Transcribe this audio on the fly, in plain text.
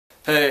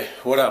Hey,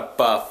 what up?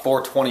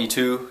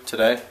 4:22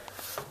 today.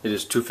 It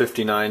is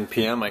 2:59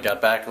 p.m. I got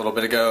back a little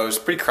bit ago. It was a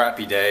pretty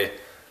crappy day.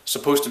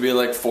 Supposed to be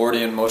like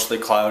 40 and mostly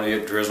cloudy.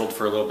 It drizzled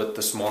for a little bit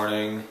this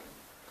morning.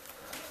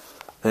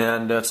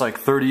 And it's like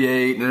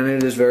 38 and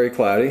it is very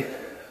cloudy.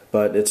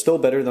 But it's still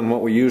better than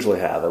what we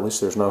usually have. At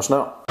least there's no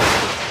snow.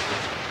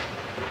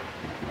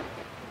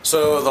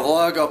 So the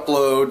vlog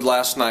upload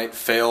last night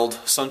failed.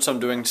 Since I'm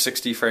doing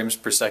 60 frames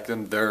per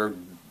second, they're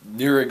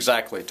near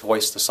exactly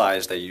twice the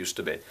size they used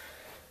to be.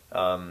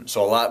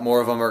 So a lot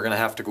more of them are going to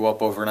have to go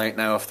up overnight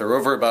now. If they're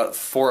over about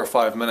 4 or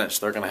 5 minutes,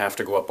 they're going to have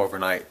to go up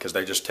overnight because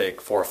they just take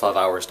 4 or 5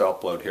 hours to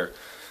upload here.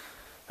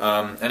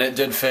 And it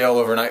did fail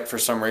overnight for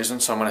some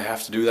reason, so I'm going to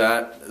have to do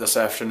that this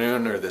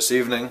afternoon or this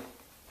evening,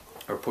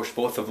 or push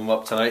both of them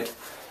up tonight.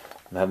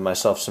 I'm having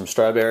myself some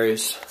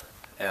strawberries,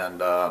 and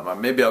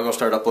maybe I'll go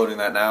start uploading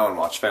that now and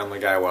watch Family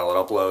Guy while it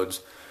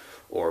uploads,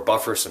 or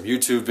buffer some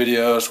YouTube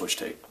videos, which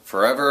take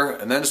forever,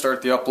 and then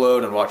start the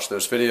upload and watch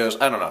those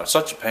videos. I don't know, it's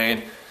such a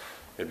pain.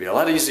 It'd be a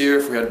lot easier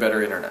if we had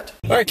better internet.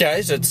 Alright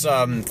guys, it's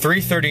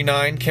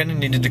 3:39. Ken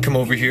needed to come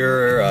over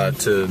here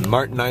to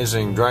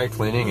Martinizing Dry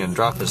Cleaning and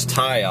drop his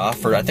tie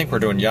off. I think we're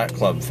doing Yacht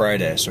Club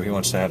Friday, so he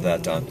wants to have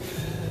that done.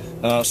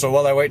 So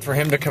while I wait for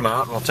him to come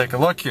out, we'll take a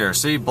look here.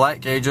 See, black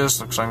gauges.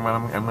 Looks like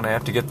I'm going to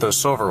have to get those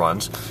silver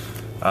ones.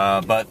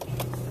 But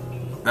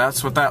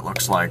that's what that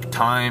looks like.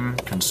 Time,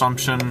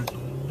 consumption,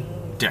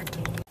 dict.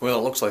 Well,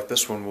 it looks like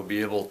this one will be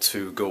able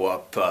to go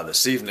up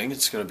this evening.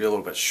 It's going to be a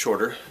little bit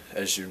shorter,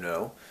 as you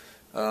know.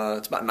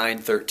 It's about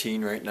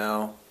 9:13 right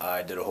now.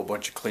 I did a whole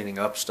bunch of cleaning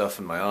up stuff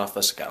in my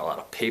office. Got a lot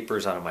of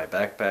papers out of my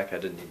backpack I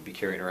didn't need to be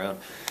carrying around.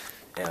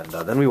 And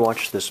then we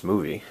watched this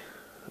movie,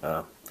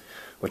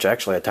 which I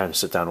actually had time to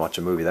sit down and watch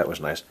a movie. That was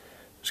nice.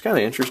 It's kind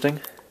of interesting,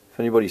 if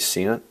anybody's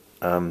seen it.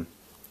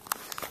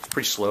 It's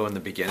pretty slow in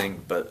the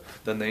beginning, but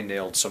then they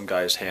nailed some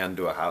guy's hand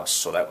to a house,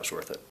 so that was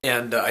worth it.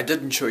 And I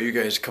didn't show you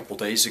guys a couple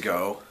days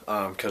ago,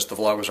 because the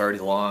vlog was already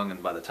long,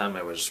 and by the time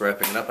I was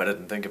wrapping it up, I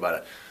didn't think about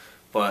it.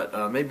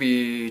 But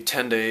maybe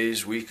 10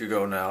 days, week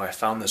ago now, I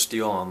found this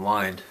deal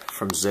online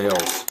from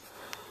Zales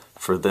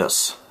for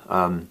this.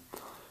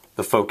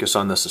 The focus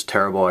on this is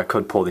terrible. I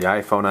could pull the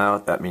iPhone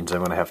out. That means I'm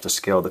going to have to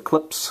scale the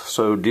clips,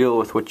 so deal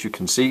with what you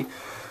can see.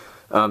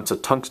 It's a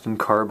tungsten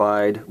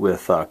carbide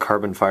with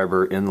carbon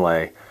fiber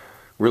inlay.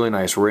 Really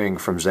nice ring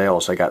from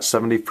Zales. I got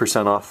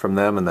 70% off from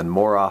them and then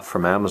more off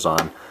from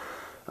Amazon.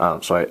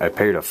 So I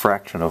paid a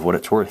fraction of what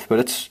it's worth, but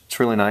it's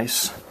really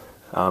nice.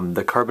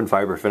 The carbon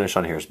fiber finish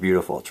on here is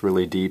beautiful. It's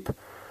really deep.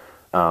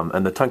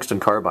 And the tungsten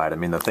carbide, I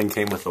mean, the thing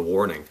came with a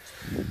warning.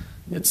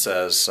 It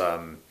says,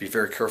 be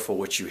very careful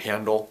what you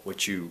handle,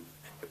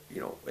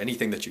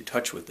 anything that you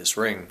touch with this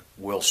ring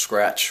will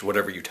scratch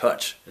whatever you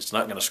touch. It's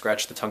not going to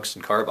scratch the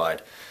tungsten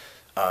carbide.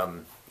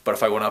 But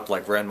if I went up,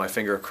 like ran my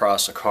finger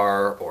across a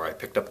car, or I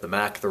picked up the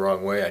Mac the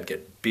wrong way, I'd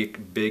get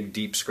big,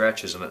 deep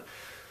scratches in it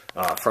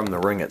from the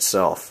ring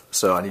itself.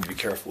 So I need to be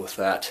careful with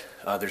that.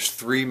 There's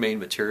 3 main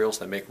materials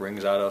that make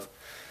rings out of,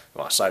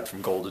 well, aside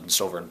from gold and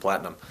silver and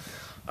platinum.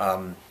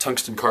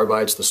 Tungsten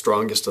carbide's the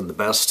strongest and the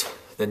best.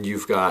 Then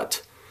you've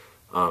got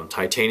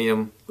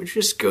titanium, which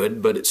is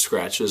good, but it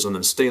scratches, and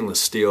then stainless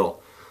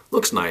steel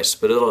looks nice,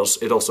 but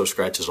it also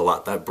scratches a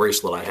lot. That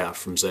bracelet I have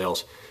from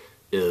Zales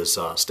is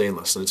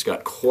stainless, and it's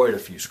got quite a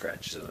few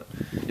scratches in it.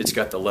 It's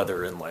got the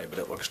leather inlay, but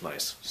it looks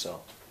nice.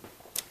 So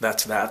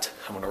that's that.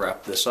 I'm going to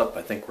wrap this up.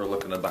 I think we're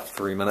looking at about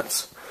 3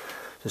 minutes.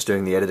 Just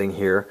doing the editing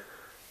here.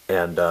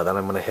 And then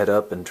I'm going to head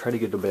up and try to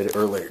get to bed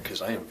earlier because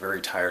I am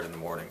very tired in the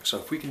morning. So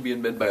if we can be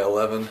in bed by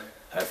 11,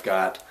 I've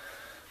got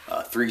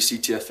 3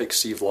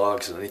 CTFXC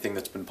vlogs and anything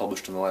that's been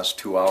published in the last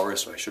 2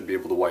 hours. So I should be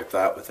able to wipe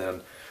that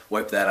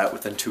out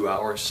within 2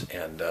 hours,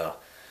 and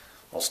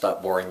I'll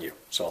stop boring you.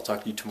 So I'll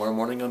talk to you tomorrow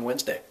morning on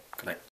Wednesday. Good night.